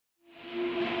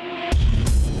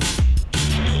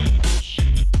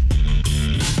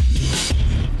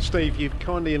Steve, you've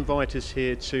kindly invited us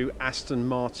here to Aston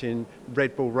Martin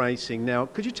Red Bull Racing. Now,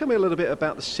 could you tell me a little bit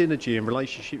about the synergy and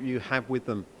relationship you have with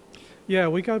them? Yeah,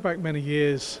 we go back many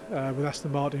years with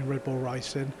Aston Martin and Red Bull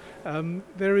Racing.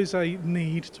 There is a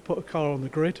need to put a car on the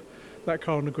grid. That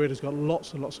car on the grid has got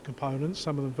lots and lots of components,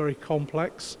 some of them very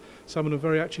complex, some of them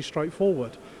very actually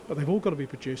straightforward, but they've all got to be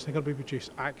produced. They've got to be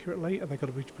produced accurately and they've got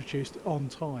to be produced on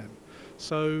time.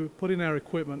 So putting our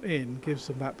equipment in gives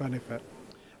them that benefit.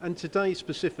 And today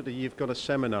specifically you've got a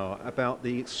seminar about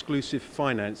the exclusive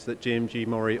finance that DMG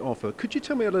MORI offer. Could you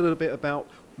tell me a little bit about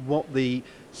what the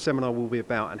seminar will be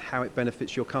about and how it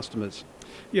benefits your customers?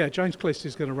 Yeah, James Clist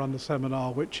is going to run the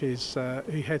seminar, which is,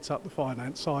 he heads up the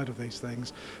finance side of these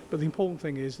things. But the important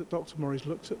thing is that Dr. Mori's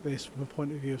looked at this from a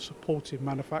point of view of supportive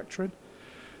manufacturing.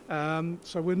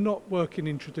 So we're not working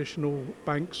in traditional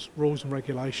banks' rules and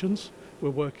regulations. We're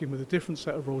working with a different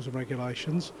set of rules and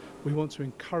regulations. We want to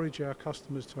encourage our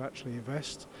customers to actually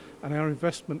invest, and our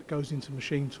investment goes into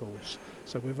machine tools.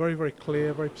 So we're very, very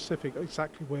clear, very specific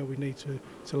exactly where we need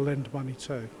to lend money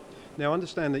to. Now, I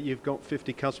understand that you've got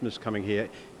 50 customers coming here.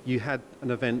 You had an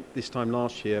event this time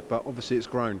last year, but obviously it's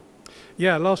grown.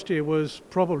 Yeah, last year was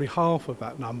probably half of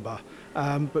that number,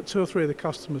 but 2 or 3 of the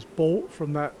customers bought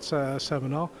from that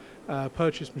seminar,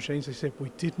 purchased machines. They said, we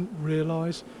didn't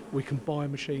realise we can buy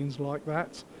machines like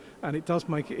that, and it does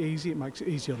make it easy. It makes it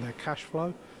easy on their cash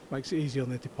flow, makes it easy on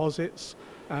their deposits,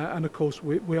 and of course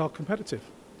we are competitive.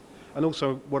 And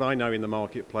also what I know in the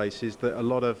marketplace is that a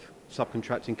lot of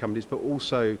subcontracting companies, but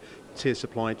also tier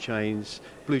supply chains,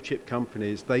 blue chip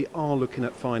companies, they are looking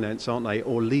at finance, aren't they,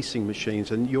 or leasing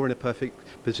machines, and you're in a perfect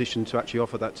position to actually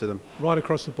offer that to them. Right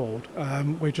across the board.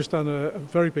 We've just done a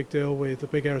very big deal with a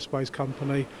big aerospace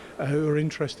company who are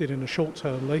interested in a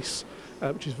short-term lease,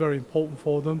 which is very important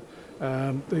for them.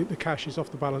 The cash is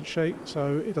off the balance sheet,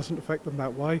 so it doesn't affect them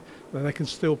that way. Then they can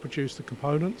still produce the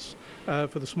components.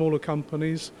 For the smaller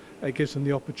companies, it gives them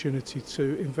the opportunity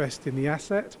to invest in the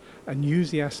asset and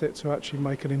use the asset to actually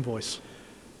make an invoice.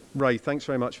 Ray, thanks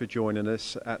very much for joining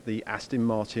us at the Aston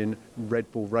Martin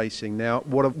Red Bull Racing. Now,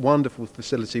 what a wonderful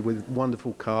facility with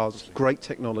wonderful cars, great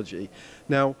technology.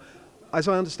 Now, as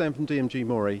I understand from DMG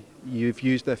MORI, you've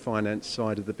used their finance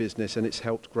side of the business and it's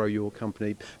helped grow your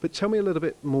company. But tell me a little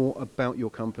bit more about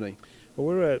your company. Well,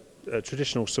 we're a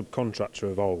traditional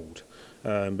subcontractor of old,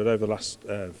 but over the last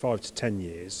 5 to 10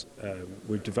 years,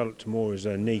 we've developed more as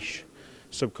a niche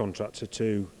subcontractor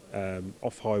to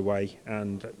off-highway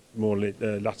and more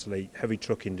latterly heavy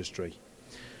truck industry.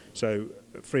 So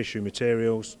free issue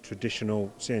materials,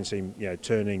 traditional CNC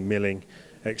turning, milling,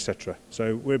 etc.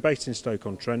 So we're based in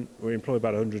Stoke-on-Trent. We employ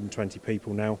about 120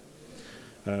 people now,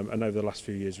 and over the last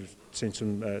few years we've seen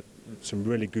some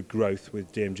really good growth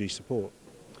with DMG support.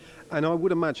 And I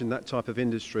would imagine that type of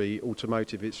industry,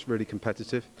 automotive, it's really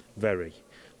competitive? Very.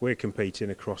 We're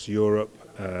competing across Europe,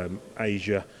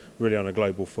 Asia, really on a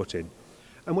global footing.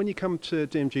 And when you come to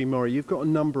DMG MORI, you've got a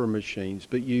number of machines,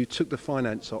 but you took the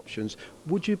finance options.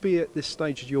 Would you be at this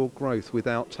stage of your growth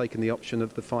without taking the option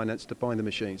of the finance to buy the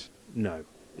machines? No,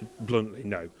 bluntly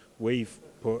no. We've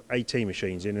put 18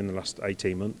 machines in the last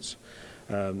 18 months.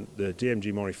 The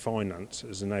DMG MORI finance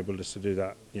has enabled us to do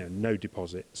that, no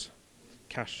deposits.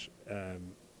 Cash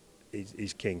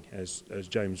is king, as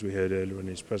James we heard earlier in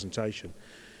his presentation.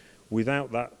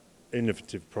 Without that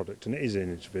innovative product, and it is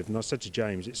innovative, and I said to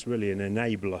James, it's really an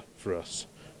enabler for us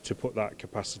to put that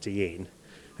capacity in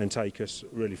and take us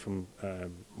really from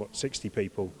 60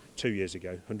 people 2 years ago,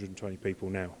 120 people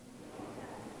now.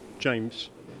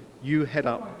 James, you head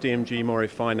up DMG MORI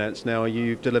Finance now.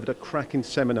 You've delivered a cracking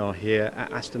seminar here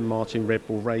at Aston Martin Red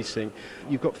Bull Racing.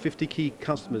 You've got 50 key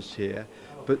customers here,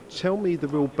 but tell me the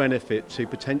real benefit to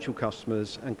potential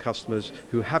customers and customers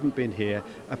who haven't been here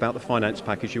about the finance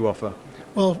package you offer.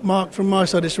 Well, Mark, from my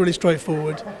side, it's really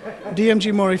straightforward.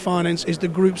 DMG MORI Finance is the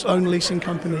group's own leasing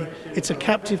company. It's a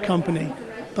captive company.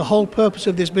 The whole purpose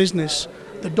of this business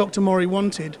that Dr. Mori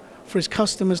wanted for his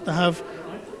customers to have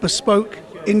bespoke,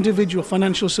 individual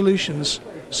financial solutions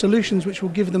which will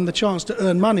give them the chance to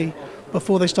earn money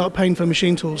before they start paying for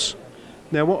machine tools.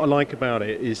 Now, what I like about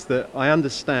it is that I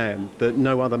understand that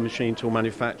no other machine tool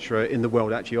manufacturer in the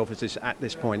world actually offers this at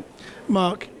this point.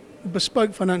 Mark,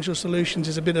 bespoke financial solutions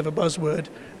is a bit of a buzzword.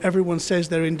 Everyone says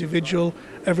they're individual,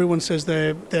 everyone says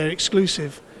they're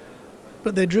exclusive,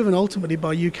 but they're driven ultimately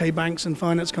by UK banks and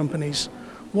finance companies.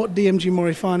 What DMG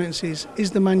MORI Finance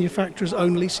is the manufacturer's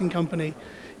own leasing company.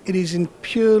 It is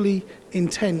purely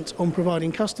intent on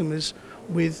providing customers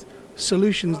with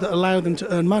solutions that allow them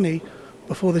to earn money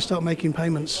before they start making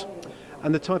payments.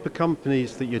 And the type of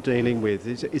companies that you're dealing with,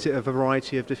 is it a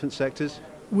variety of different sectors?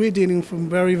 We're dealing from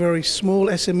very, very small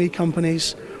SME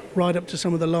companies right up to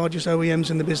some of the largest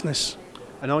OEMs in the business.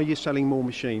 And are you selling more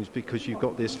machines because you've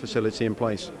got this facility in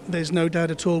place? There's no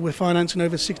doubt at all. We're financing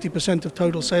over 60% of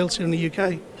total sales here in the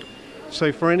UK.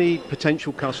 So for any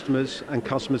potential customers and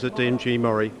customers at DMG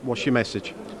MORI, what's your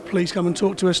message? Please come and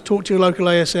talk to us, talk to your local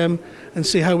ASM and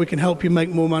see how we can help you make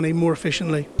more money more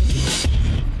efficiently.